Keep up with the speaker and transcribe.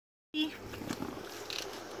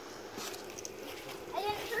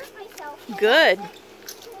good.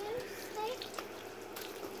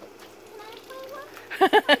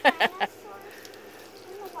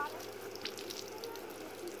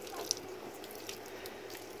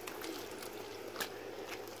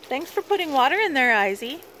 Thanks for putting water in there,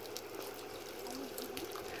 Izzy.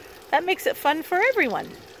 That makes it fun for everyone.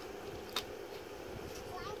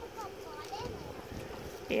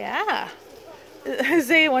 Yeah.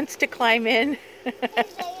 Zaya wants to climb in.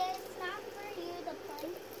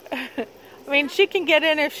 I mean, she can get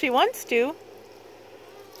in if she wants to.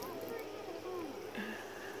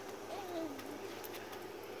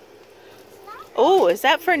 Oh, is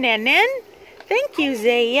that for Nan-Nan? Thank you,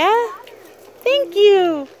 Zaya. Thank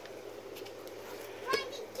you.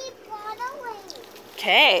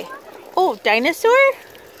 Okay. Oh, dinosaur?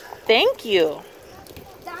 Thank you.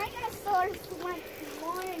 Dinosaurs want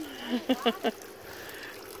more than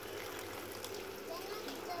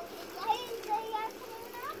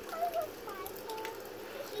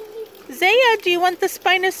Zaya, do you want the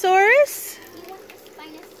Spinosaurus? You want the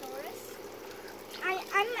Spinosaurus? I'm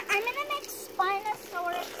gonna make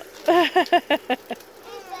Spinosaurus. Hey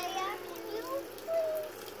Zaya, can you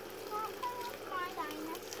please not play with my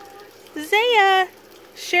dinosaurs? Zaya,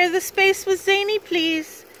 share the space with Zany,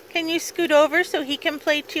 please. Can you scoot over so he can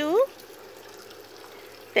play too?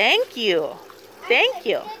 Thank you. Thank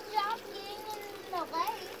you. Good job getting in the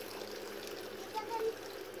lake. You've been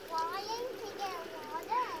flying to get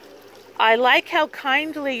water. I like how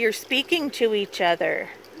kindly you're speaking to each other.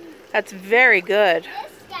 That's very good. This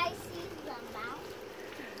guy sees the mouth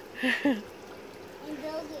and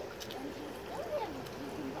builds it.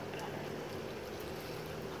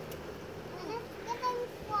 And it's getting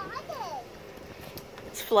flooded.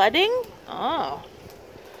 It's flooding? Oh.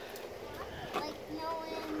 Like Noah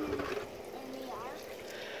in the ark.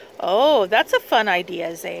 Oh, that's a fun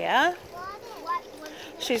idea, Zaya. What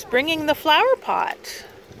She's bringing the flower pot.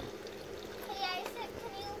 Hey Isaac,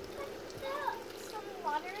 can you put some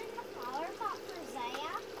water in the flower pot for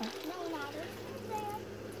Zaya? No, not for Zaya.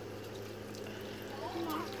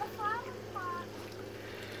 Not the flower pot.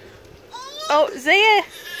 Oh, Zaya,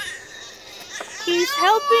 he's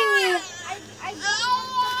helping you. I didn't put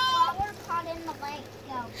the flower pot in the lake.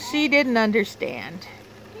 Go. She didn't understand.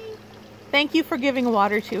 Thank you for giving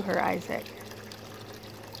water to her, Isaac.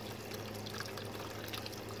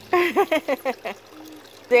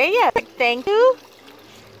 Zaya, thank you.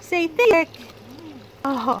 Say thank you.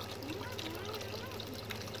 Oh.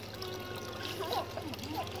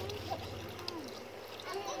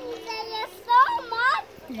 Zaya so much.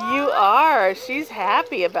 You are. She's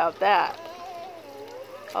happy about that.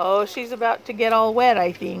 Oh, she's about to get all wet,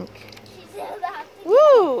 I think. She's about to.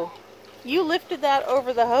 Woo! You lifted that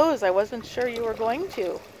over the hose. I wasn't sure you were going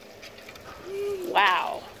to.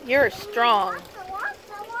 Wow, you're strong.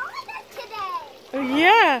 Today.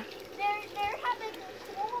 Yeah. They're having a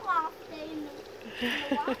cool off day in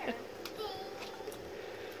the water.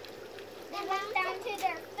 They went down to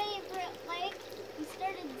their favorite lake and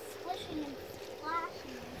started splishing and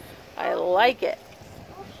splashing. I like it.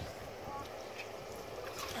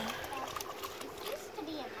 It used to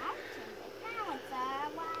be a mountain, but now it's a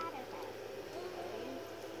waterfall.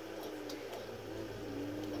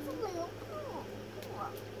 It's a little pool.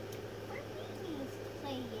 Where babies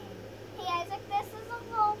play in. Hey Isaac, this is a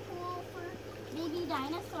little pool for baby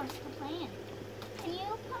dinosaurs to play in. Can you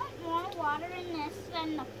put more water in this than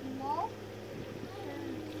the pool for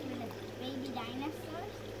the baby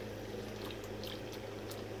dinosaurs?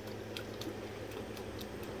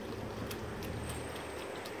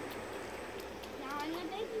 Now in the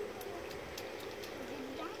baby pool. The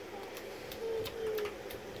baby dinosaurs.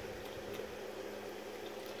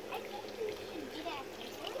 I think we should get at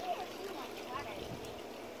this. We're going to do that water.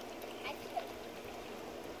 I think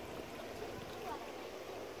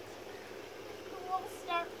we'll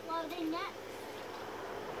start floating next.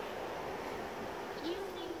 You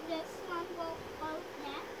think this one will float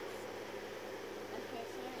next? Okay,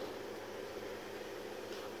 sorry.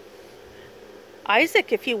 Isaac,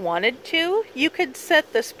 if you wanted to, you could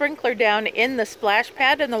set the sprinkler down in the splash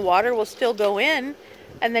pad and the water will still go in,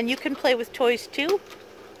 and then you can play with toys too.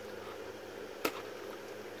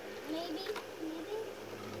 Maybe.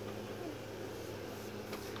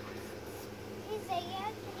 Hey Zaya,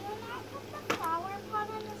 can you not put the flower pot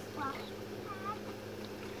on the splash pad?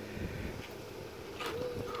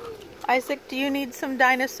 Isaac, do you need some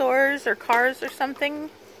dinosaurs or cars or something?